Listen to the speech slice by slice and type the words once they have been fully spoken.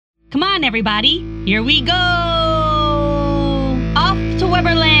Come on, everybody. Here we go. Off to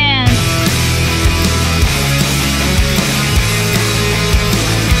Weberland.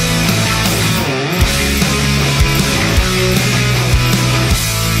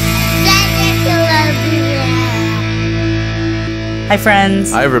 Hi,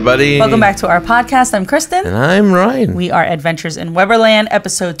 friends. Hi, everybody. Welcome back to our podcast. I'm Kristen. And I'm Ryan. We are Adventures in Weberland,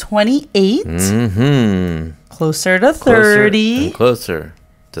 episode 28. Mm-hmm. Closer to 30. Closer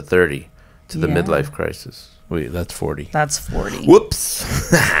to 30. To the midlife crisis. Wait, that's 40. That's 40. Whoops.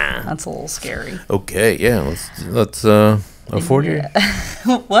 That's a little scary. Okay, yeah. Let's 40. Yeah.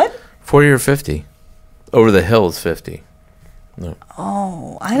 What? 40 or 50. Over the hill is 50. No.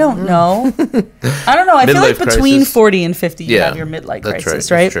 Oh, I don't know. I don't know. I feel like between crisis. 40 and 50, you have your midlife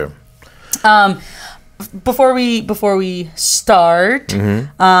crisis, right? That's true. Before we start,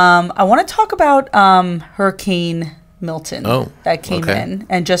 I want to talk about Hurricane Milton that came in,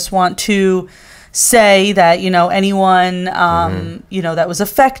 and just want to say that, anyone, that was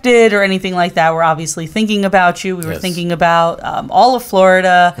affected or anything like that, we're obviously thinking about you. We were thinking about all of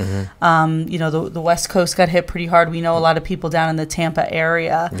Florida. The West Coast got hit pretty hard. We know a lot of people down in the Tampa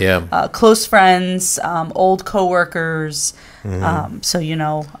area. Yeah. Close friends, old coworkers.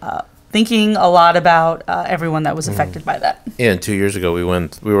 Thinking a lot about everyone that was affected by that. Yeah, and 2 years ago we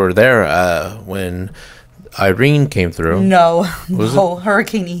were there when Irene came through. No,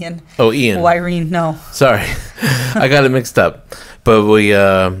 Hurricane Ian. Oh, Ian. Oh, Irene, no. Sorry. I got it mixed up. But we,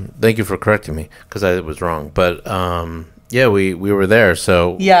 thank you for correcting me, because I was wrong. But, we were there.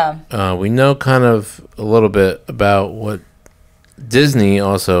 So we know kind of a little bit about what Disney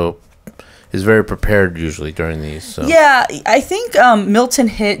also is very prepared usually during these. So. Yeah, I think Milton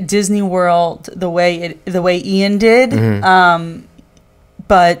hit Disney World the way Ian did.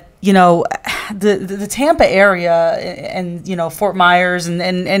 But the Tampa area and Fort Myers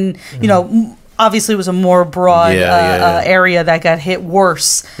and obviously it was a more broad area that got hit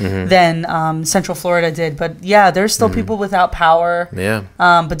worse than Central Florida did. But there's still people without power. Yeah.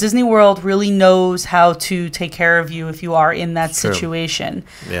 But Disney World really knows how to take care of you if you are in that situation.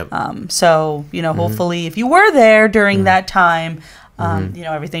 Yep. Hopefully if you were there during that time,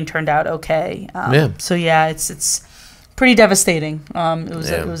 everything turned out okay. So it's pretty devastating.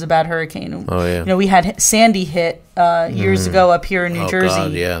 It was a bad hurricane. Oh yeah. We had Sandy hit years ago up here in New Jersey.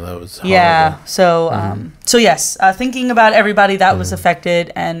 God, yeah, that was horrible. Yeah. So yes, thinking about everybody that was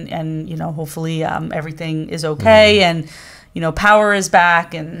affected, and hopefully everything is okay, and power is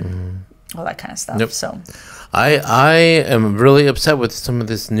back, and all that kind of stuff. Yep. So I am really upset with some of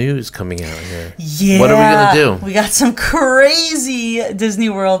this news coming out here. Yeah. What are we gonna do? We got some crazy Disney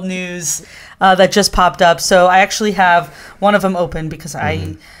World news that just popped up. So I actually have one of them open because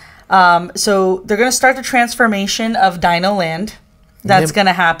so they're going to start the transformation of Dino Land. That's going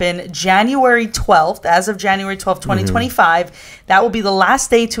to happen January 12th, as of January 12th, 2025. That will be the last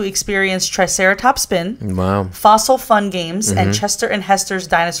day to experience Triceratops Spin, Fossil Fun Games, and Chester and Hester's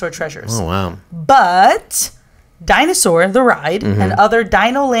Dinosaur Treasures. Oh, wow. But Dinosaur, the ride, and other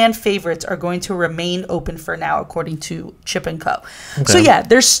Dino Land favorites are going to remain open for now, according to Chip & Co. Okay. So,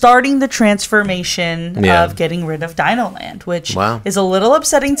 they're starting the transformation of getting rid of Dino Land, which is a little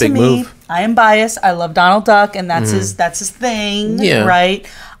upsetting to me. Move. I am biased. I love Donald Duck, and that's his thing, right?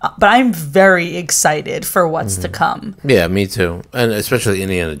 But I'm very excited for what's to come. Yeah, me too. And especially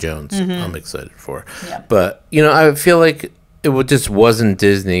Indiana Jones, I'm excited for. Yeah. But, I feel like it just wasn't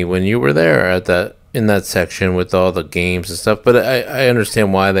Disney when you were there in that section with all the games and stuff, but I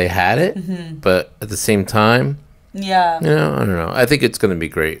understand why they had it, but at the same time, I don't know. I think it's going to be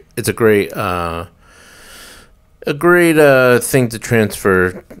great. It's a great thing to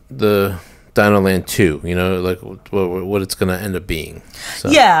transfer the Dino Land 2, like what it's going to end up being.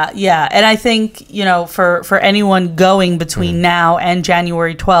 So. Yeah. And I think, for anyone going between now and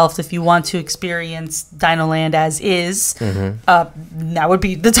January 12th, if you want to experience Dino Land as is, now would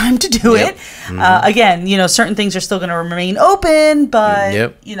be the time to do it. Again, certain things are still going to remain open,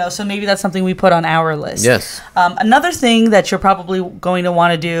 but, so maybe that's something we put on our list. Yes. Another thing that you're probably going to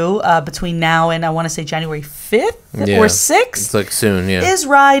want to do between now and I want to say January 5th or 6th. It's like soon, is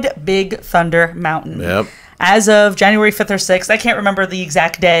ride Big Thunder Mountain. Yep. As of January 5th or 6th, I can't remember the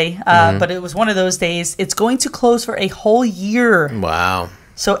exact day, but it was one of those days. It's going to close for a whole year. Wow.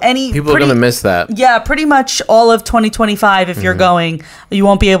 So people are going to miss that. Yeah, pretty much all of 2025, if you're going, you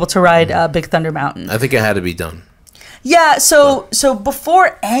won't be able to ride Big Thunder Mountain. I think it had to be done. Yeah, so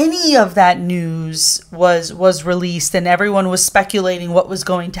before any of that news was released and everyone was speculating what was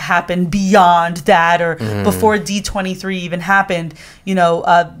going to happen beyond that, or before D23 even happened,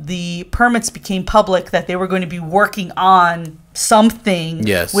 the permits became public that they were going to be working on something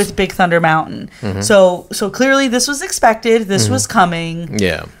with Big Thunder Mountain. So clearly this was expected. This was coming.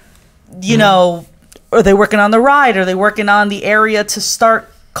 Yeah. Are they working on the ride? Are they working on the area to start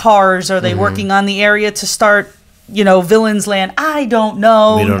Cars? Are they working on the area to start Villains Land? I don't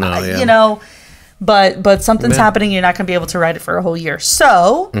know. We don't know, but something's happening. You're not going to be able to ride it for a whole year.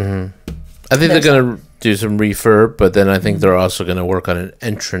 So I think they're going to do some refurb, but then I think they're also going to work on an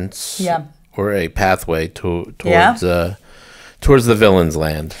entrance or a pathway towards the Villains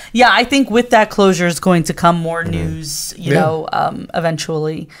Land. Yeah, I think with that closure is going to come more news,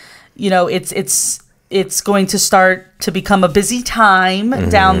 eventually. It's going to start to become a busy time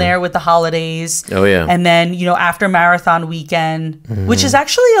down there with the holidays. Oh, yeah. And then, after Marathon Weekend, which is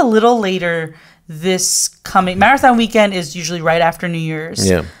actually a little later this coming. Marathon Weekend is usually right after New Year's.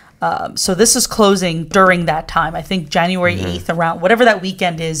 Yeah. So this is closing during that time. I think January 8th, around whatever that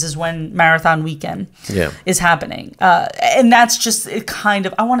weekend is when Marathon Weekend is happening. And that's just, it kind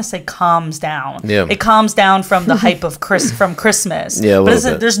of, I want to say calms down. Yeah. It calms down from the hype of from Christmas. Yeah,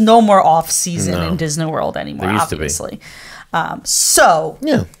 but there's no more off season in Disney World anymore, there used obviously. To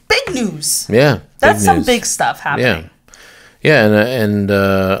be. Big news. Yeah. That's some big stuff happening. Yeah. And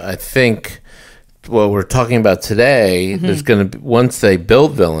I think what we're talking about today, there's going to be, once they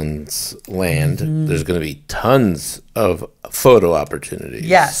build Villains Land, there's going to be tons of photo opportunities.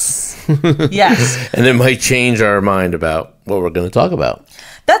 Yes. Yes. And it might change our mind about what we're going to talk about.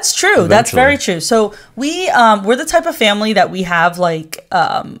 That's true. Eventually. That's very true. So we're the type of family that we have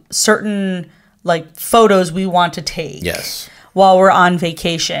certain photos we want to take. Yes. While we're on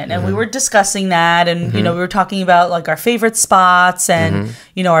vacation, and we were discussing that, and we were talking about our favorite spots and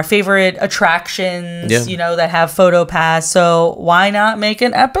our favorite attractions, that have photo pass. So why not make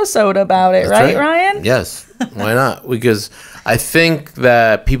an episode about it, right, Ryan? Yes, why not? Because I think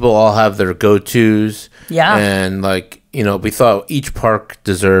that people all have their go-tos. Yeah, and we thought each park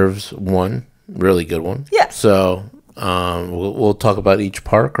deserves one really good one. Yeah. So we'll talk about each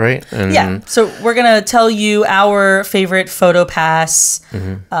park, right? And so we're gonna tell you our favorite photo pass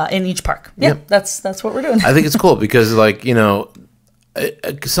in each park. That's what we're doing. I think it's cool because some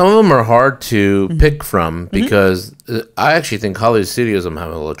of them are hard to pick from because I actually think Hollywood Studios I'm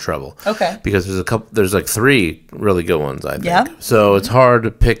having a little trouble. Okay. Because there's 3 really good ones, I think. So it's hard to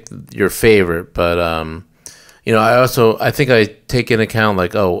pick your favorite, but I think I take into account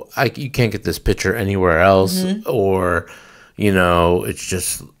you can't get this picture anywhere else, or it's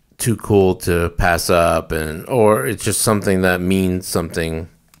just too cool to pass up, or it's just something that means something.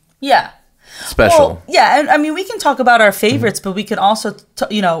 Yeah. Special. Well, and I mean we can talk about our favorites, but we can also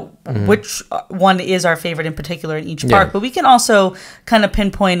which one is our favorite in particular in each park, but we can also kind of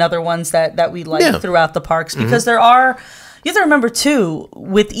pinpoint other ones that we like throughout the parks, because there are. You have to remember, too,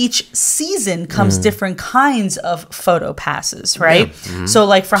 with each season comes different kinds of photo passes, right? Yeah.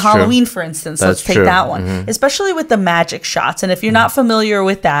 So, for Halloween, for instance, let's take that one. Especially with the magic shots. And if you're not familiar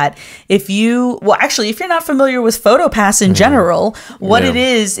with that, if you're not familiar with photo pass in general, what it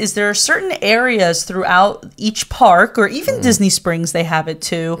is there are certain areas throughout each park, or even Disney Springs, they have it,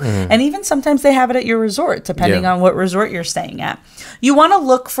 too. And even sometimes they have it at your resort, depending on what resort you're staying at. You want to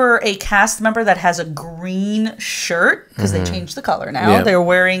look for a cast member that has a green shirt, because they changed the color now. Yeah. They're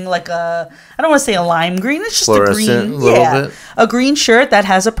wearing I don't want to say a lime green. It's just a green. Bit. A green shirt that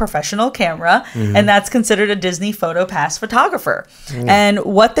has a professional camera, and that's considered a Disney Photo Pass photographer. And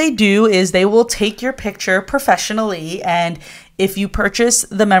what they do is they will take your picture professionally, and if you purchase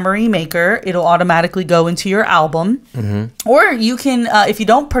the memory maker, it'll automatically go into your album. Or you can, if you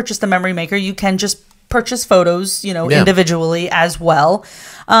don't purchase the memory maker, you can just purchase photos, individually as well.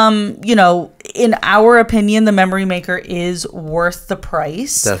 In our opinion, the memory maker is worth the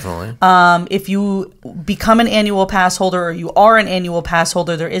price. Definitely. If you become an annual pass holder, or you are an annual pass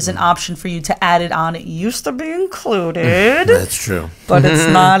holder, there is an option for you to add it on. It used to be included. That's true. But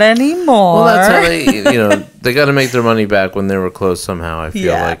it's not anymore. Well, that's how they got to make their money back when they were closed somehow. I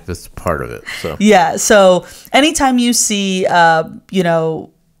feel like that's part of it. So. Yeah. So anytime you see,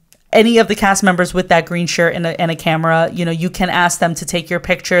 any of the cast members with that green shirt and a camera, you can ask them to take your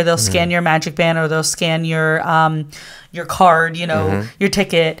picture. They'll scan your Magic Band, or they'll scan your card, your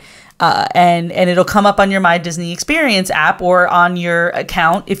ticket, and it'll come up on your My Disney Experience app or on your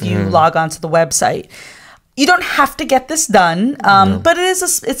account if you log onto the website. You don't have to get this done, but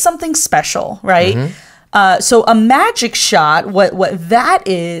it's something special, right? So a magic shot, what that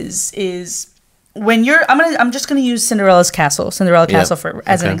is I'm just gonna use Cinderella Castle as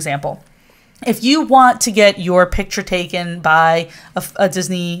an example. If you want to get your picture taken by a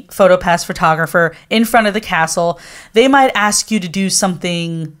Disney PhotoPass photographer in front of the castle, they might ask you to do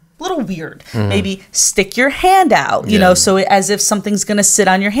something a little weird. Maybe stick your hand out, you know, so as if something's going to sit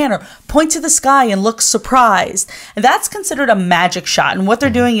on your hand, or point to the sky and look surprised. And that's considered a magic shot. And what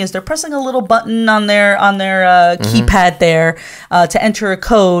they're doing is they're pressing a little button on their keypad there to enter a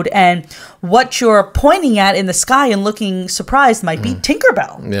code. And what you're pointing at in the sky and looking surprised might be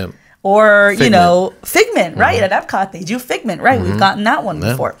Tinkerbell. Yeah. Or, Figment. You know, Figment, right? At Epcot, they do Figment, right? We've gotten that one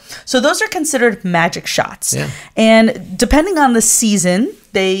before. So those are considered magic shots. Yeah. And depending on the season,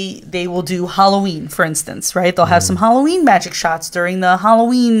 they will do Halloween, for instance, right? They'll have some Halloween magic shots during the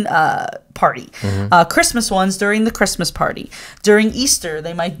Halloween party. Christmas ones during the Christmas party. During Easter,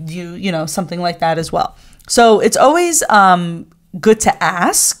 they might do, you know, something like that as well. So it's always good to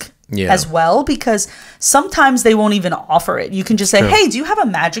ask. As well, because sometimes they won't even offer it. You can just say, hey, do you have a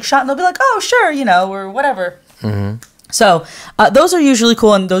magic shot? And they'll be like, oh, sure, you know, or whatever. So those are usually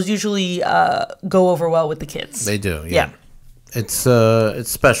cool, and those usually go over well with the kids. They do, yeah. It's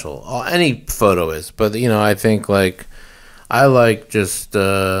special. Any photo is, but, you know, I think, like, I like just,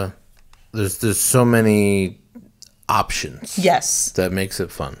 there's so many options. Yes. That makes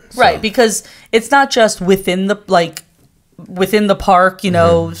it fun. Right, so. Because it's not just within the park, you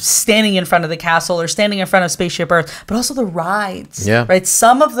know, standing in front of the castle or standing in front of Spaceship Earth, but also the rides. Yeah. Right?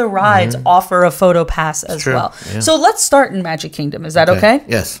 Some of the rides offer a photo pass as well. Yeah. So let's start in Magic Kingdom. Is that okay?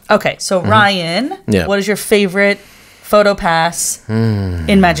 Yes. Okay. So Ryan, what is your favorite photo pass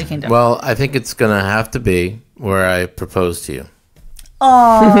in Magic Kingdom? Well, I think it's going to have to be where I proposed to you.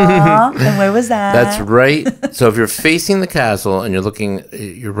 Aww. And where was that? That's right. So if you're facing the castle and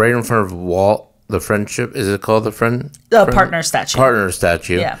you're right in front of Walt, the friendship, is it called the partner statue? Partner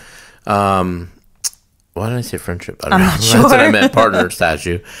statue. Yeah. Why did I say friendship? I don't know. Not sure. That's what I meant. Partner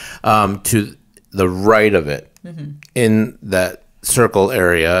statue. To the right of it, in that circle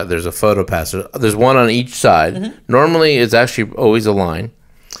area, there's a photo pass. There's one on each side. Normally, it's actually always a line,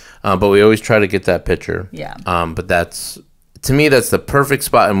 but we always try to get that picture. Yeah. But to me, that's the perfect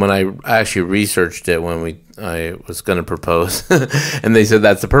spot. And when I actually researched it when I was going to propose, and they said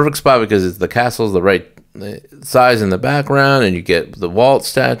that's the perfect spot because the castle's the right size in the background, and you get the Walt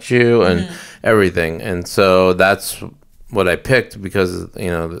statue and everything. And so that's what I picked because, you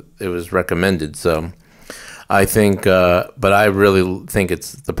know, it was recommended. So I think, but I really think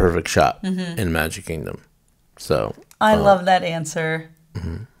it's the perfect shot in Magic Kingdom. So I love that answer.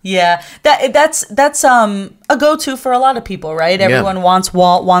 Yeah, that's a go-to for a lot of people, right? Everyone wants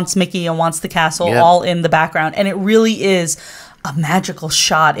Walt, wants Mickey, and wants the castle all in the background, and it really is a magical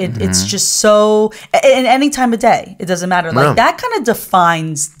shot. It's just so, in any time of day, it doesn't matter. Like that kind of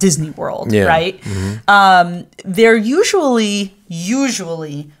defines Disney World, right? They're usually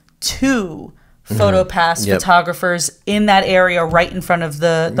two photo pass photographers in that area right in front of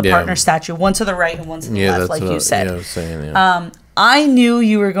the partner statue, one to the right and one to the left, like you said. I was saying, I knew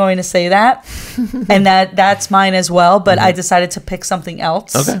you were going to say that, and that's mine as well, but I decided to pick something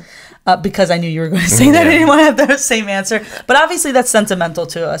else. Okay. Because I knew you were going to say that. I didn't want to have the same answer. But obviously that's sentimental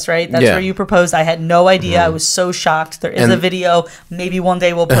to us, right? That's where you proposed. I had no idea. I was so shocked. There is a video. Maybe one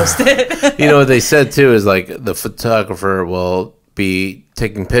day we'll post it. You know what they said, too, is like the photographer will be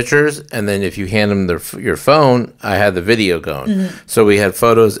taking pictures, and then if you hand them your phone, I had the video going. So we had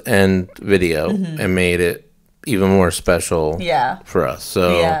photos and video and made it even more special for us.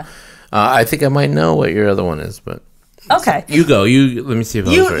 So I think I might know what your other one is, but okay, you go. Let me see if I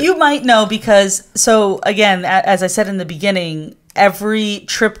was right. You might know because, so again, as I said in the beginning, every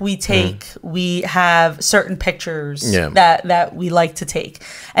trip we take, we have certain pictures that we like to take.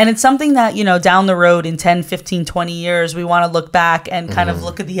 And it's something that, you know, down the road in 10, 15, 20 years, we want to look back and kind of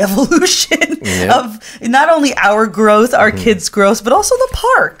look at the evolution of not only our growth, our kids' growth, but also the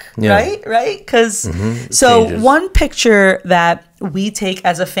park, right? Right? Because one picture that we take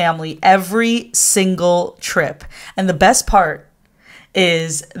as a family every single trip, and the best part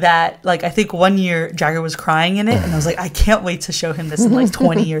is that, like, I think one year Jagger was crying in it, and I was like, I can't wait to show him this in like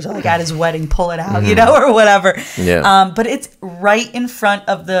 20 years, or like at his wedding, pull it out, you know, or whatever. But it's right in front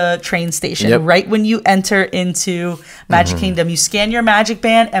of the train station, right when you enter into Magic Kingdom. You scan your Magic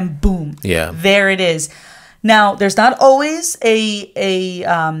Band, and boom, there it is. Now, there's not always a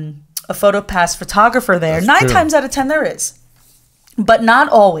photo pass photographer there. That's 9 times out of 10 there is. But not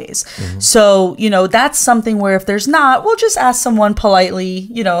always. So, you know, that's something where if there's not, we'll just ask someone politely,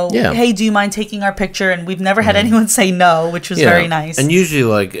 you know, hey, do you mind taking our picture? And we've never had anyone say no, which was very nice. And usually,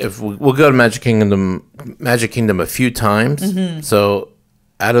 like, if we'll go to Magic Kingdom a few times. So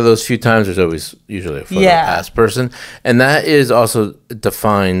out of those few times, there's always usually a photo ass person, and that is also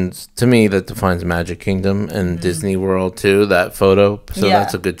defines Magic Kingdom and Disney World too. That photo, so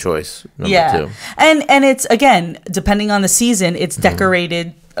that's a good choice. Number 2, and it's again depending on the season, it's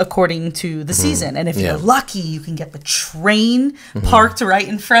decorated according to the season, and if you're lucky, you can get the train parked right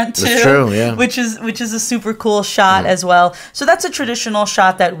in front too. That's true, yeah. Which is a super cool shot as well. So that's a traditional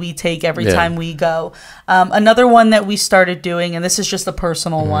shot that we take every time we go. Another one that we started doing, and this is just a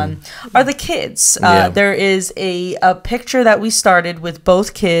personal one, are the kids. There is a picture that we started with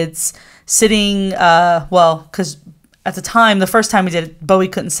both kids sitting, because at the time, the first time we did it, Bowie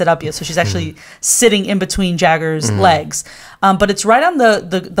couldn't sit up yet, so she's actually sitting in between Jagger's legs. But it's right on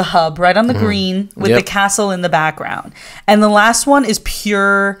the hub, right on the green, with the castle in the background. And the last one is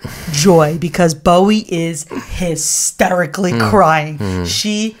pure joy because Bowie is hysterically crying.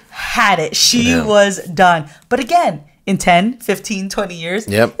 She had it. She was done. But again, in 10, 15, 20 years,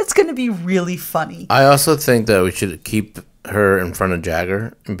 it's going to be really funny. I also think that we should keep her in front of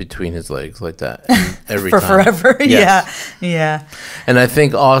Jagger in between his legs like that every for time. Forever. Yeah. And I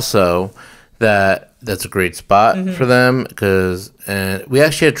think also that that's a great spot for them because we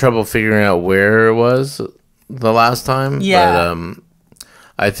actually had trouble figuring out where it was the last time. But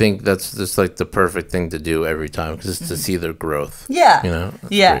I think that's just like the perfect thing to do every time because it's to see their growth. Yeah. You know?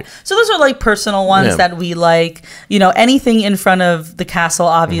 Great. So those are like personal ones that we like. You know, anything in front of the castle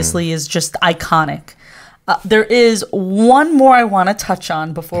obviously is just iconic. There is one more I want to touch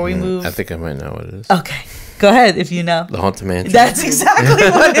on before we move. I think I might know what it is. Okay. Go ahead if you know. The Haunted Mansion. That's exactly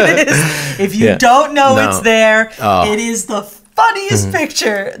what it is. If you don't know it's there, it is the funniest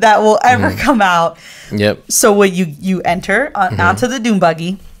picture that will ever come out. Yep. So when you enter onto the dune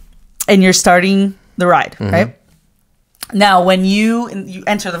buggy and you're starting the ride, right? Now, when you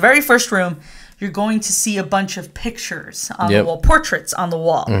enter the very first room, you're going to see a bunch of pictures on the wall, portraits on the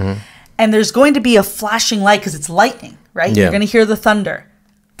wall. And there's going to be a flashing light because it's lightning, right? You're going to hear the thunder.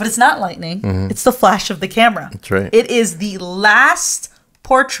 But it's not lightning. It's the flash of the camera. That's right. It is the last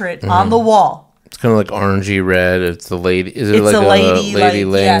portrait on the wall. It's kind of like orangey red. It's the lady. Is it It's like a lady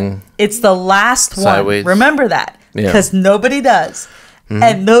laying? Yeah. It's the last Sideways. one. Remember that. Because nobody does.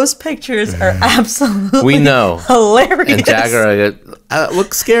 And those pictures are absolutely hilarious. And Jagger, I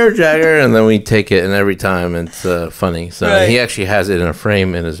look scared, Jagger, and then we take it, and every time it's funny. So he actually has it in a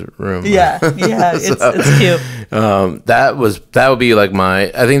frame in his room. Yeah, it's cute. That would be like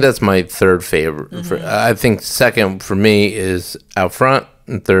I think that's my third favorite. I think second for me is Out Front.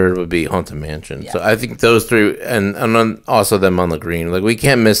 And third would be Haunted Mansion. So I think those three, and also them on the green. Like we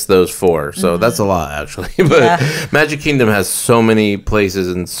can't miss those four. So that's a lot actually. But Magic Kingdom has so many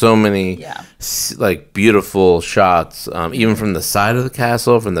places and so many like beautiful shots, even from the side of the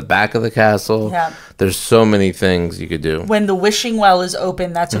castle, from the back of the castle. Yeah. There's so many things you could do. When the wishing well is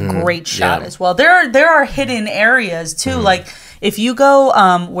open, that's a great shot as well. There are hidden areas too. Like if you go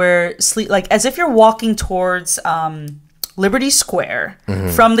as if you're walking towards Liberty Square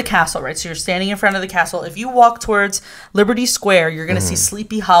from the castle, right? So you're standing in front of the castle. If you walk towards Liberty Square, you're going to see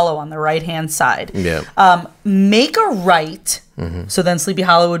Sleepy Hollow on the right-hand side. Yeah. Make a right. So then Sleepy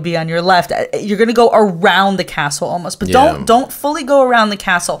Hollow would be on your left. You're going to go around the castle almost, but don't fully go around the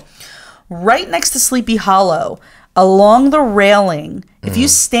castle. Right next to Sleepy Hollow, along the railing, if you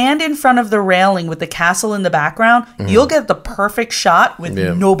stand in front of the railing with the castle in the background, you'll get the perfect shot with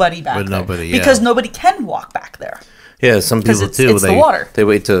nobody back there. Because nobody can walk back there. Yeah, some people too. It's the water. They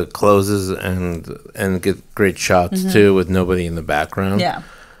wait till it closes and get great shots too with nobody in the background. Yeah.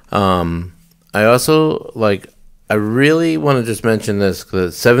 I also I really want to just mention this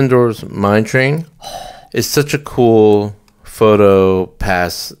because Seven Dwarfs Mine Train is such a cool photo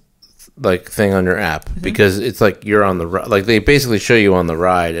pass thing on your app because it's like you're on the ride. They basically show you on the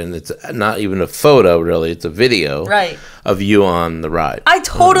ride and it's not even a photo really, it's a video of you on the ride. I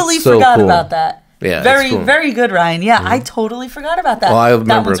totally forgot about that. Yeah, very good, Ryan. Yeah, I totally forgot about that. Well, I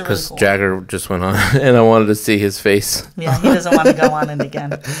remember because Jagger just went on and I wanted to see his face. Yeah, he doesn't want to go on it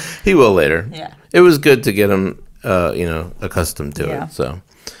again. He will later. Yeah. It was good to get him accustomed to it.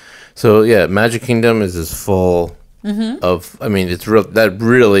 So yeah, Magic Kingdom is as full of, it's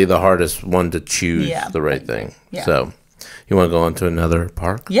really the hardest one to choose the right thing. Yeah. So you want to go on to another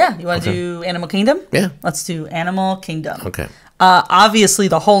park? Yeah. You want to do Animal Kingdom? Yeah. Let's do Animal Kingdom. Okay. Obviously,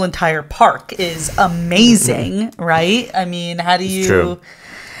 the whole entire park is amazing, right? I mean, how do you? It's true.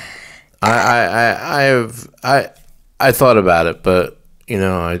 I thought about it, but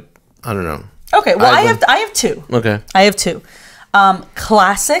I don't know. Okay, well, I have two. Okay, I have two.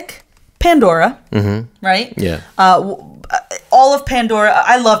 Classic Pandora, right? Yeah. All all of Pandora.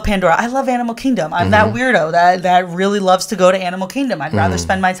 I love Pandora. I love Animal Kingdom. I'm that weirdo that really loves to go to Animal Kingdom. I'd rather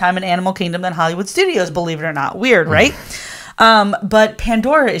spend my time in Animal Kingdom than Hollywood Studios, believe it or not. Weird, right? But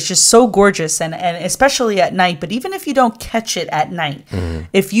Pandora is just so gorgeous, and especially at night. But even if you don't catch it at night,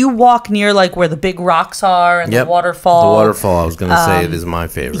 if you walk near like where the big rocks are and the waterfall. The waterfall, I was going to say, is my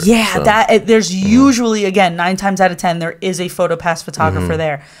favorite. Yeah, so. There's usually, again, 9 times out of 10, there is a PhotoPass photographer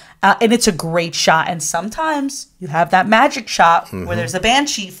there. And it's a great shot. And sometimes you have that magic shot where there's a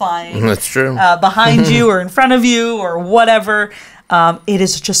banshee flying. That's true. Behind you or in front of you or whatever. It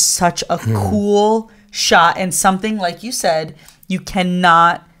is just such a cool shot, and something, like you said, you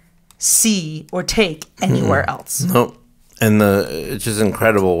cannot see or take anywhere else. Nope. And it's just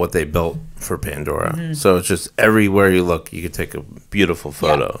incredible what they built for Pandora. So it's just everywhere you look, you could take a beautiful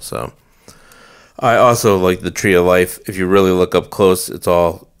photo. So I also like the Tree of Life. If you really look up close, it's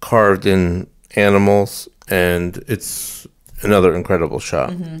all carved in animals, and it's another incredible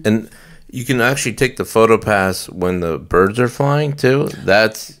shot. And you can actually take the PhotoPass when the birds are flying too.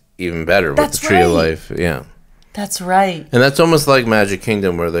 That's even better with the Tree of Life. Yeah. That's right. And that's almost like Magic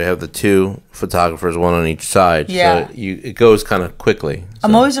Kingdom, where they have the 2 photographers, one on each side. Yeah. So it goes kind of quickly. So.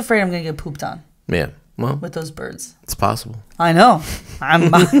 I'm always afraid I'm going to get pooped on. Yeah. Well, with those birds. It's possible. I know.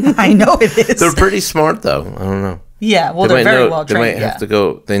 I know it is. They're pretty smart, though. I don't know. Yeah. Well, they're very well trained. They might have to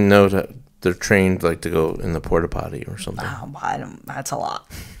go. They know that they're trained like to go in the porta potty or something. Oh, that's a lot.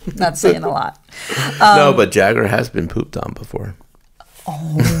 Not saying a lot. No, but Jagger has been pooped on before.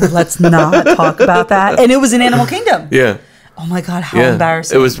 Oh, let's not talk about that. And it was in Animal Kingdom. Yeah. Oh my God, how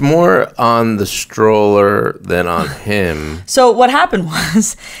embarrassing. It was more on the stroller than on him. So what happened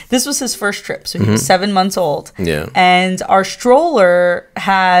was, this was his first trip. So he was 7 months old. Yeah. And our stroller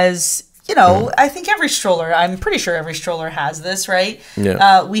has, I think I'm pretty sure every stroller has this, right?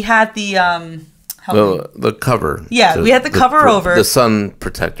 Yeah. We had the cover. Yeah, we had the cover over. The sun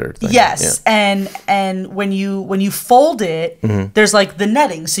protector thing. Yes, yeah. and when you fold it, there's like the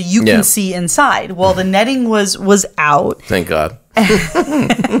netting, so you can see inside. Well, the netting was out. Thank God.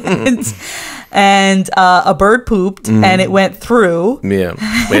 and a bird pooped, and it went through. Yeah,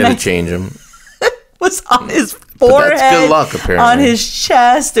 we had to change him. Was on his forehead. That's good luck, apparently. On his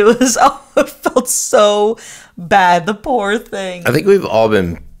chest. It felt so bad. The poor thing. I think we've all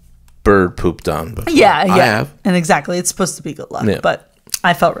been bird pooped on before. Yeah. I have. And exactly, it's supposed to be good luck, but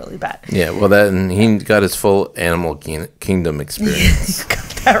I felt really bad. Yeah, well, then he got his full Animal Kingdom experience. Got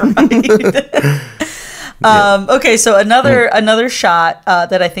that right. Okay, so another shot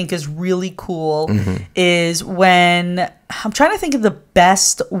that I think is really cool is when I'm trying to think of the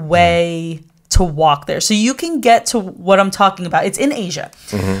best way to walk there. So you can get to what I'm talking about. It's in Asia.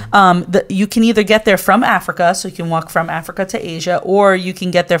 You can either get there from Africa, so you can walk from Africa to Asia, or you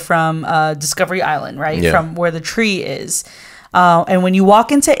can get there from Discovery Island, right? Yeah. From where the tree is. And when you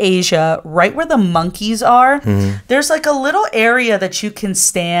walk into Asia, right where the monkeys are, there's like a little area that you can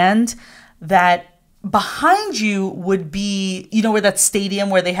stand that behind you would be, where that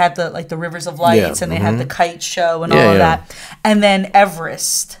stadium where they had the Rivers of Lights and they had the kite show and all of that. And then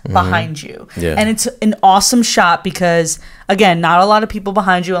Everest behind you. Yeah. And it's an awesome shot because, again, not a lot of people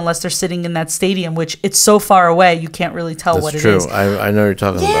behind you unless they're sitting in that stadium, which it's so far away you can't really tell what it is. That's true. I know you're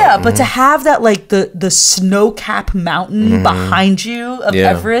talking about. Yeah, but to have that, like, the snow-capped mountain behind you of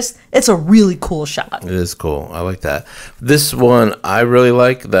Everest, it's a really cool shot. It is cool. I like that. This one, I really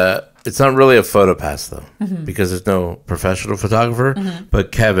like that. It's not really a PhotoPass, though, because there's no professional photographer,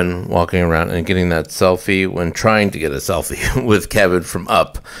 but Kevin walking around and getting that selfie when trying to get a selfie with Kevin from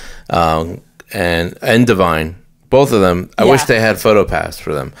Up and Divine, both of them. I wish they had PhotoPass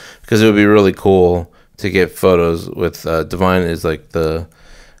for them because it would be really cool to get photos with Divine is like the...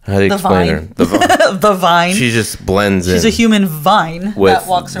 How do you explain her? The vine. She just blends in. She's a human vine that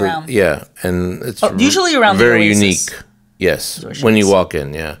walks around. Yeah, and it's usually around very the unique. Yes, when you walk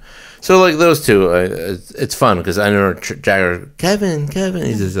in, yeah. So like those two, it's fun because I know Jagger, Kevin,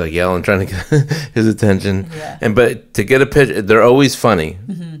 he's just like yelling, trying to get his attention. Yeah. But to get a picture, they're always funny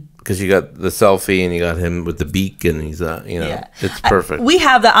because you got the selfie and you got him with the beak and he's it's perfect. We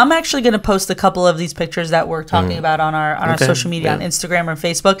have that. I'm actually going to post a couple of these pictures that we're talking about on our social media on Instagram or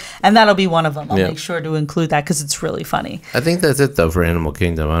Facebook, and that'll be one of them. I'll make sure to include that because it's really funny. I think that's it though for Animal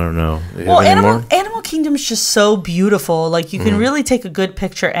Kingdom. I don't know. Well, Animal Kingdom is just so beautiful. Like you can really take a good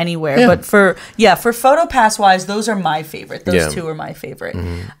picture anywhere. Yeah. But for PhotoPass wise, those are my favorite. Those two are my favorite.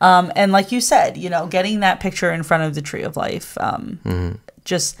 And like you said, getting that picture in front of the Tree of Life.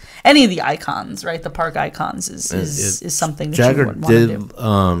 Just any of the icons, right? The park icons is something that Jagger you would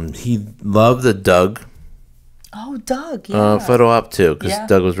want to do. He loved the Doug. Oh, Doug! Yeah. Photo op too, because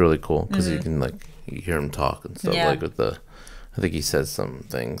Doug was really cool because you can you hear him talk and stuff with the I think he says some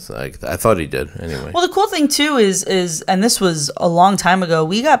things. Like I thought he did anyway. Well, the cool thing too is, and this was a long time ago.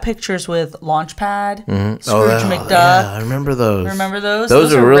 We got pictures with Launchpad, Scrooge McDuck. Yeah, I remember those. Remember those?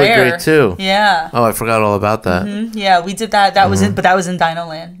 Those are really rare. great too. Yeah. Oh, I forgot all about that. Yeah, we did that. That was in, but that was in Dino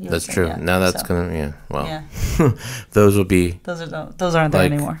Land. That's true. Yeah, now that's gonna. Yeah. Well. Yeah. Those will be. Those aren't there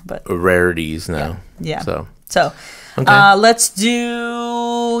anymore. But rarities now. Yeah. So. Okay. Let's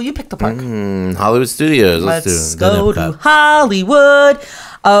do. You pick the park. Hollywood Studios. Let's go to Hollywood.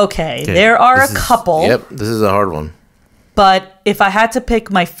 Okay, there are a couple. Yep, this is a hard one. But if I had to pick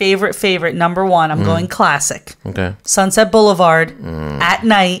my favorite number one, I'm going classic. Okay. Sunset Boulevard at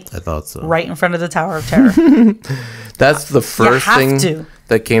night. I thought so. Right in front of the Tower of Terror. That's the first thing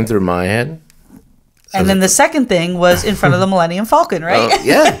that came through my head. And then the second thing was in front of the Millennium Falcon, right?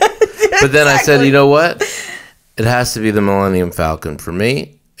 Yeah. But then I said, you know what? It has to be the Millennium Falcon for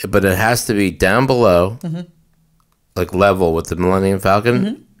me, but it has to be down below, like level with the Millennium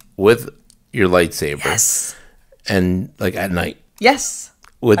Falcon with your lightsaber. Yes. And like at night. Yes.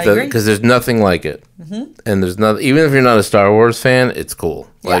 Because there's nothing like it. And there's not, even if you're not a Star Wars fan, it's cool.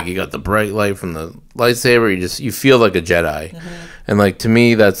 Yeah. Like you got the bright light from the lightsaber, you feel like a Jedi. And like to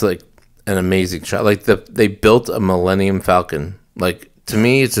me that's like an amazing shot. Like they built a Millennium Falcon. Like to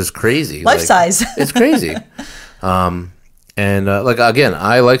me it's just crazy. Life size. It's crazy. And like again,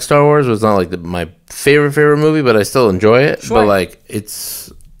 I like Star Wars. It's not like my favorite movie, but I still enjoy it. Sure. But like it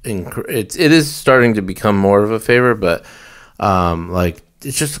is starting to become more of a favorite. But like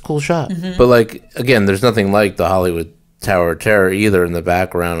it's just a cool shot. But like again, there's nothing like the Hollywood Tower of Terror either in the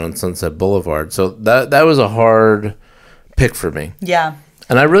background on Sunset Boulevard. So that was a hard pick for me. Yeah.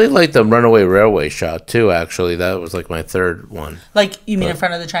 And I really like the Runaway Railway shot too. Actually, that was like my third one. Like you mean in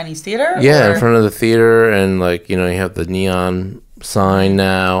front of the Chinese theater? Yeah, in front of the theater, and like you have the neon sign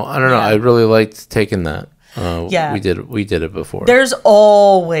now. I don't know. I really liked taking that. Yeah, we did it before. There's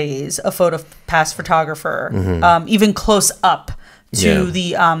always a photo pass photographer, even close up to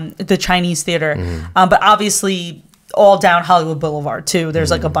the Chinese theater. But obviously, all down Hollywood Boulevard too. There's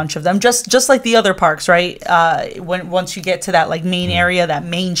like a bunch of them, just like the other parks, right? Once you get to that like main area, that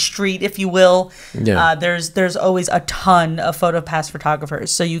main street, if you will, there's always a ton of photo pass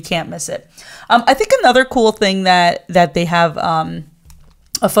photographers, so you can't miss it. I think another cool thing that they have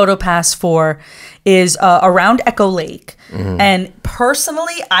a photo pass for is around Echo Lake. And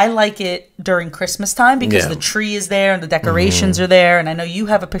personally, I like it during Christmas time because the tree is there and the decorations are there. And I know you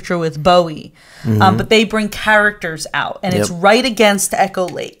have a picture with Bowie, but they bring characters out and it's right against Echo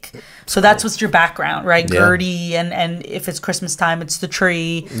Lake. So that's what's your background, right? Gertie, and if it's Christmas time, it's the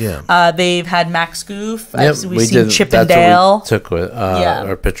tree. They've had Max Goof. We've seen Chip and Dale. That's what we took with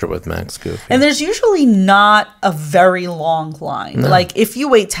our picture with Max Goof. And there's usually not a very long line. Like if you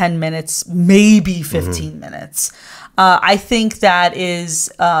wait 10 minutes, maybe 15 minutes. I think that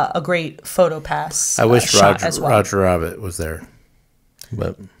is a great photo pass. I wish Roger Rabbit was there.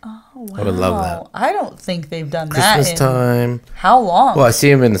 But I would love that. I don't think they've done Christmas that in time. How long? Well, I see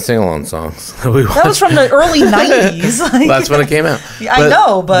him in the sing-along songs that we watched. That was from the early 90s. Well, that's when it came out. I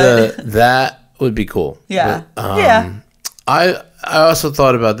know, but that would be cool. Yeah. But, I also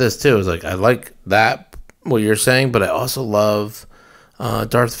thought about this too. It was like I like that what you're saying, but I also love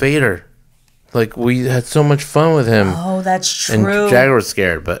Darth Vader. Like we had so much fun with him. Oh, that's true. And Jagger was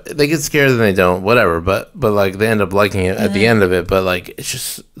scared, but they get scared and they don't. Whatever. But like they end up liking it at the end of it. But like it's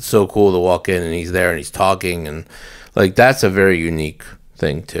just so cool to walk in and he's there and he's talking and like that's a very unique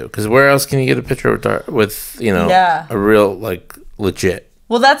thing too. Because where else can you get a picture with a real like legit?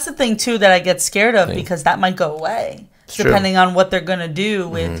 Well, that's the thing too that I get scared of because that might go away. It's depending on what they're gonna do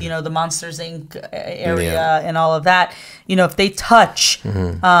with the Monsters Inc. area and all of that. If they touch.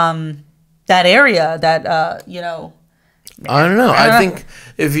 That area that I don't know. I think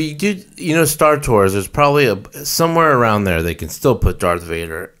if you do Star Tours, there's probably somewhere around there they can still put Darth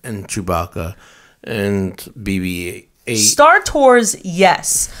Vader and Chewbacca and BB-8. Star Tours,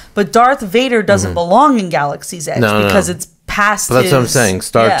 yes, but Darth Vader doesn't belong in Galaxy's Edge because it's past. But that's what I'm saying.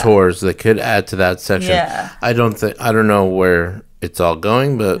 Star Tours, they could add to that section. Yeah. I don't know where it's all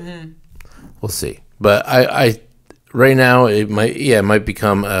going, but we'll see. But I right now, it might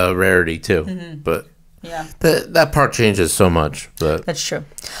become a rarity too. But that part changes so much. But that's true.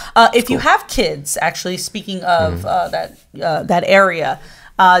 If you have kids, actually, speaking of that area,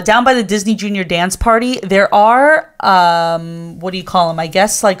 down by the Disney Junior Dance Party, there are what do you call them? I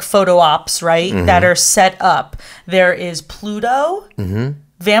guess like photo ops, right? That are set up. There is Pluto,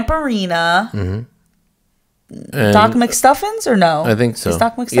 Vampirina. Doc McStuffins or no? I think so. Is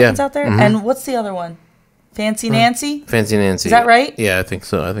Doc McStuffins out there? And what's the other one? Fancy Nancy? Fancy Nancy. Is that right? Yeah, I think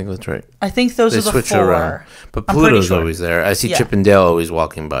so. I think that's right. I think those are the switch 4. around. But Pluto's always there. I see Chip and Dale always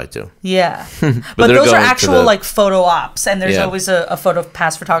walking by, too. Yeah. but those are actual, like, photo ops, and there's always a photo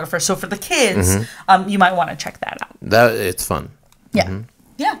pass photographer. So for the kids, you might want to check that out. It's fun. Yeah.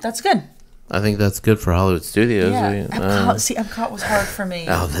 Yeah, that's good. I think that's good for Hollywood Studios. Yeah. Epcot was hard for me.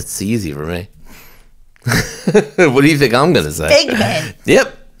 Oh, that's easy for me. What do you think I'm going to say? Figment.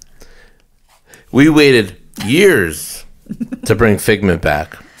 Yep. We waited years to bring Figment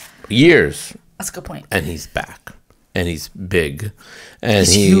back. Years. That's a good point. And he's back. And he's big. And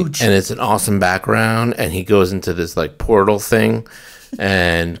he's huge. And it's an awesome background. And he goes into this like portal thing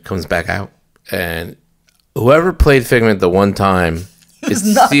and comes back out. And whoever played Figment the one time, it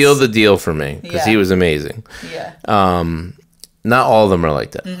sealed the deal for me because he was amazing. Yeah. Not all of them are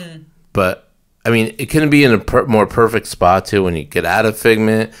like that. But, I mean, it can be in a more perfect spot, too, when you get out of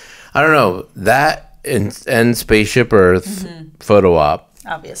Figment. I don't know. That and Spaceship Earth photo op.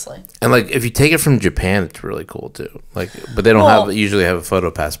 Obviously. And, like, if you take it from Japan, it's really cool, too. Like, but they don't usually have a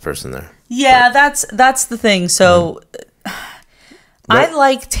photo pass person there. Yeah, that's the thing. So... I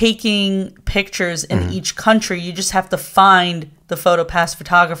like taking pictures in each country. You just have to find the photo pass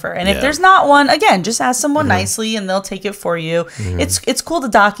photographer. And if there's not one, again, just ask someone nicely and they'll take it for you. It's cool to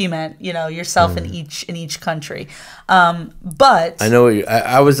document, yourself in each country. But I know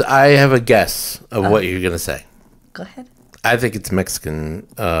what I have a guess of what you're going to say. Go ahead. I think it's Mexican,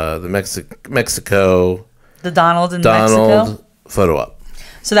 Mexico. The Donald in Mexico photo op.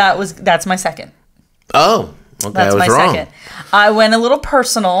 So that's my second. Oh. Okay, that's my wrong. Second. I went a little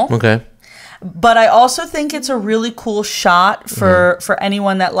personal. Okay. But I also think it's a really cool shot for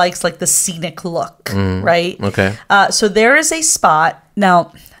anyone that likes like the scenic look, right? Okay. So there is a spot.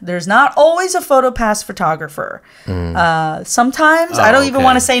 Now, there's not always a photo pass photographer. Sometimes, I don't even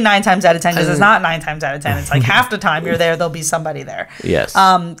want to say 9 times out of 10 because it's not 9 times out of 10. It's like half the time you're there, there'll be somebody there. Yes.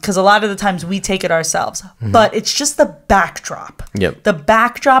 Because a lot of the times we take it ourselves. But it's just the backdrop. Yep. The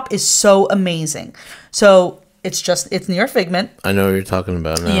backdrop is so amazing. So... It's near Figment. I know what you're talking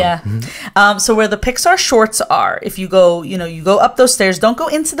about now. Yeah. So where the Pixar shorts are, if you go, you go up those stairs, don't go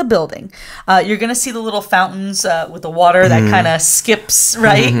into the building. You're going to see the little fountains with the water that kind of skips,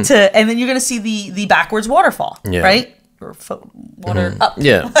 right? And then you're going to see the backwards waterfall, right? Or water up.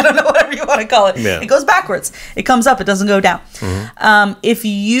 Yeah. I don't know, whatever you want to call it. Yeah. It goes backwards. It comes up. It doesn't go down. If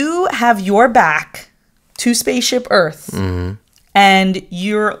you have your back to Spaceship Earth and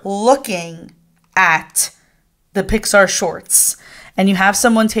you're looking at the Pixar shorts, and you have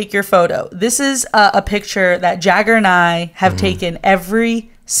someone take your photo. This is a picture that Jagger and I have taken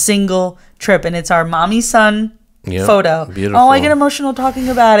every single trip, and it's our mommy-son photo. Beautiful. Oh, I get emotional talking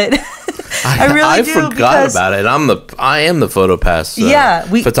about it. I really do. I forgot about it. I am the photo pass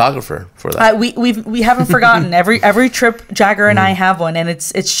photographer for that. We haven't forgotten. Every trip, Jagger and I have one, and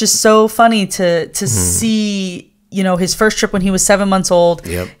it's just so funny to see. His first trip when he was 7 months old.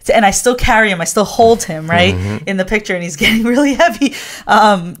 Yep. And I still carry him. I still hold him, right, in the picture. And he's getting really heavy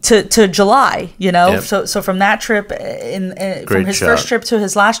to July, Yep. So from that trip, from his first trip to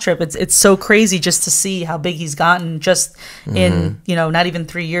his last trip, it's so crazy just to see how big he's gotten just in, not even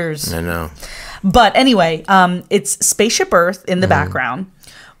 3 years. I know. But anyway, it's Spaceship Earth in the background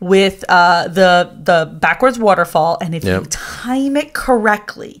with the backwards waterfall. And if you time it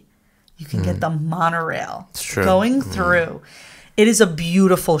correctly, you can get the monorail going through. It is a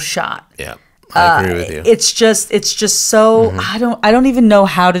beautiful shot. Yeah, I agree with you. It's just so I don't even know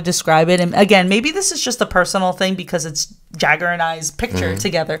how to describe it. And again, maybe this is just a personal thing because it's Jagger and I's picture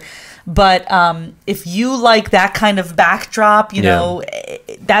together. But if you like that kind of backdrop,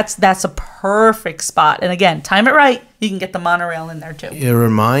 that's a perfect spot. And again, time it right, you can get the monorail in there too. It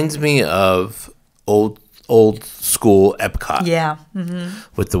reminds me of old school Epcot. Yeah.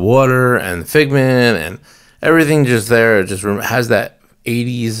 With the water and the Figment and everything just there. It just has that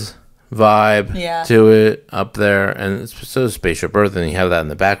 80s vibe to it up there. And it's so Spaceship Earth, and you have that in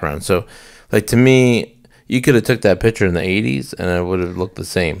the background. So, like, to me, you could have took that picture in the 80s and it would have looked the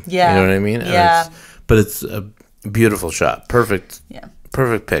same. Yeah. You know what I mean? Yeah. But it's a beautiful shot. Perfect. Yeah.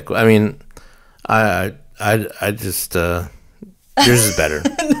 Perfect pick. I mean, I just... yours is better.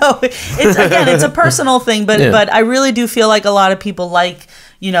 No, it's a personal thing, but I really do feel like a lot of people like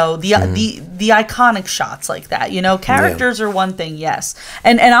the iconic shots like that. Characters are one thing, yes,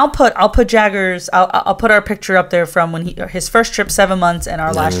 and I'll put Jagger's I'll put our picture up there from when his first trip 7 months and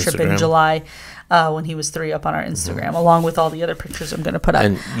our last trip in July. When he was 3 up on our Instagram, along with all the other pictures I'm going to put up.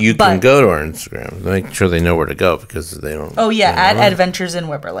 And you can go to our Instagram. Make sure they know where to go because they don't. Oh, yeah, at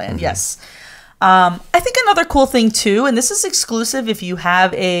AdventuresInWeberland, yes. I think another cool thing too, and this is exclusive if you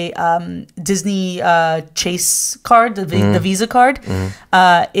have a Disney Chase card, the Visa card,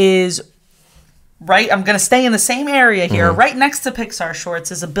 is right. I'm going to stay in the same area here. Right next to Pixar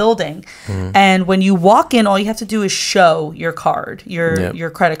Shorts is a building, and when you walk in, all you have to do is show your card, your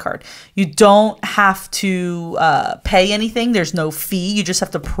credit card. You don't have to pay anything. There's no fee. You just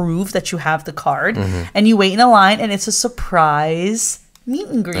have to prove that you have the card, and you wait in a line, and it's a surprise meet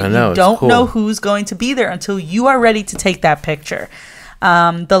and greet. You don't know who's going to be there until you are ready to take that picture.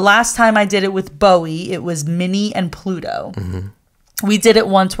 The last time I did it with Bowie, it was Minnie and Pluto. We did it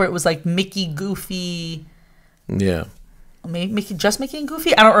once where it was like Mickey, Goofy. Yeah. Maybe Mickey and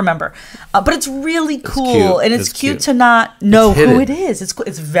Goofy? I don't remember. But it's really cool. And it's cute to not know who it is.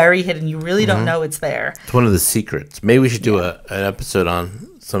 It's very hidden. You really don't know it's there. It's one of the secrets. Maybe we should do an episode on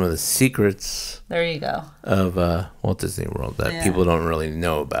some of the secrets. There you go. Of Walt Disney World that people don't really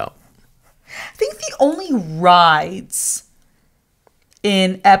know about. I think the only rides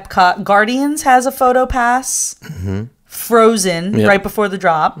in Epcot, Guardians has a photo pass. Frozen right before the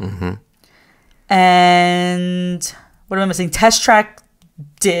drop. And what am I missing? Test Track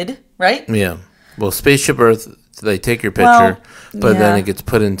did, right? Yeah. Well, Spaceship Earth, they take your picture, but then it gets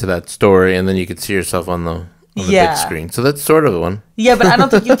put into that story, and then you can see yourself on the big screen. So that's sort of one. Yeah, but I don't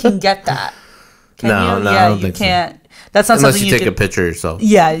think you can get that. Can you? I don't think can't. So. That's not unless something you take a picture of yourself.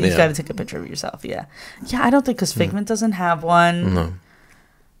 Yeah, you got to take a picture of yourself. Yeah, I don't think because Figment doesn't have one. No.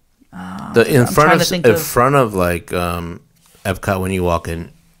 In front of like Epcot when you walk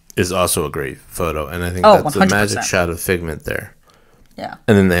in is also a great photo, and I think that's 100%. The magic shot of Figment there. Yeah,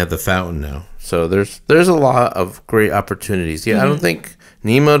 and then they have the fountain now, so there's a lot of great opportunities. Yeah, I don't think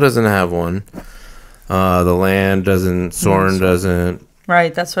Nemo doesn't have one. The Land doesn't. Soarin' doesn't.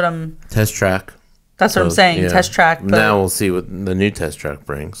 Right, that's what I'm. Test Track. That's what I'm saying. Test Track. But now we'll see what the new Test Track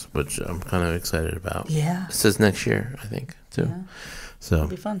brings, which I'm kind of excited about. Yeah, it says next year, I think, too. Yeah. So it'll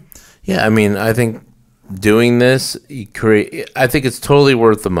be fun. Yeah, I mean, I think doing this, I think it's totally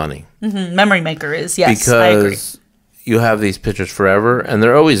worth the money. Memory Maker is, yes, because I agree. You have these pictures forever, and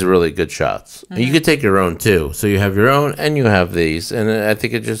they're always really good shots. And you could take your own too. So you have your own, and you have these, and I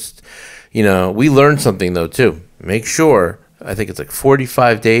think it just, we learned something though too. Make sure, I think it's like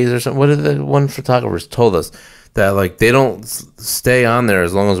 45 days or something. What did the one photographers told us? That like they don't stay on there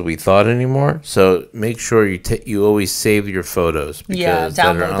as long as we thought anymore. So make sure you always save your photos because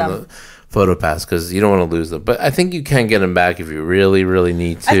that are on the photo pass because you don't want to lose them. But I think you can get them back if you really, really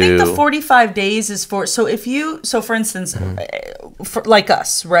need to. I think the 45 days is for for instance, for like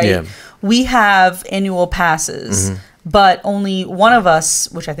us, right? Yeah. We have annual passes. But only one of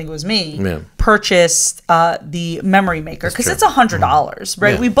us, which I think was me, purchased the Memory Maker because it's $100,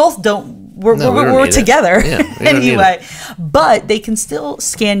 right? We both don't. We're together anyway. But they can still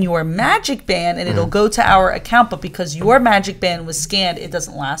scan your Magic Band and it'll go to our account. But because your Magic Band was scanned, it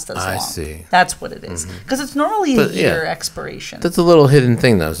doesn't last as long. I see. That's what it is. Because it's normally a year expiration. That's a little hidden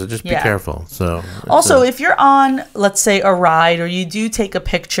thing though, so just be careful. So also, if you're on, let's say, a ride or you do take a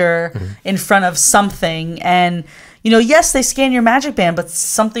picture in front of something and yes, they scan your Magic Band, but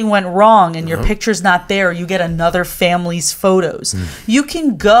something went wrong and your picture's not there. You get another family's photos. You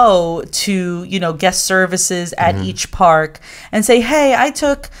can go to, guest services at each park and say, hey, I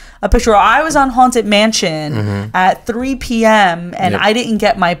took a picture. Or I was on Haunted Mansion at 3 p.m. and I didn't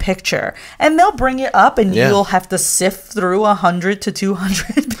get my picture. And they'll bring it up and you'll have to sift through 100 to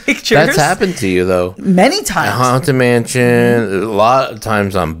 200 pictures. That's happened to you, though. Many times. At Haunted Mansion, a lot of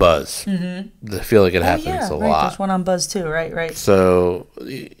times on Buzz. I feel like it happens a lot. There's one on Buzz, too. Right. So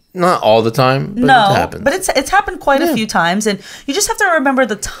not all the time, but it happens. But it's happened quite a few times, and you just have to remember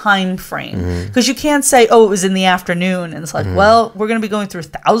the time frame because you can't say, "Oh, it was in the afternoon," and it's like, well, we're going to be going through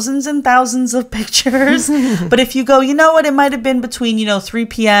thousands and thousands of pictures. But if you go, you know what, it might have been between 3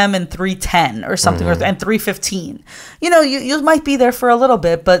 p.m. and 3:10 or something, and 3:15. You might be there for a little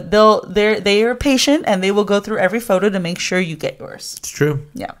bit, but they are patient and they will go through every photo to make sure you get yours. It's true.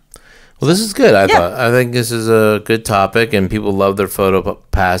 Yeah. Well, this is good. I think this is a good topic, and people love their photo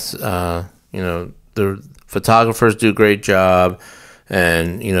pass. The photographers do a great job,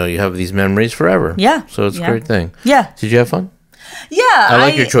 and you have these memories forever. Yeah. So it's a great thing. Yeah. Did you have fun? Yeah. I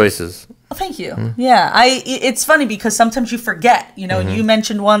like your choices. Well, thank you. Yeah. It's funny because sometimes you forget, and you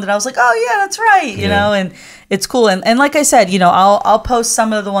mentioned one that I was like, oh yeah, that's right. And it's cool. And like I said, I'll post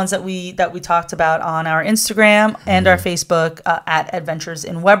some of the ones that we talked about on our Instagram and our Facebook at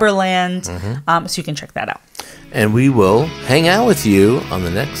AdventuresInWeberland. So you can check that out. And we will hang out with you on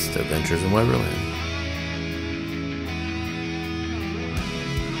the next Adventures in Weberland.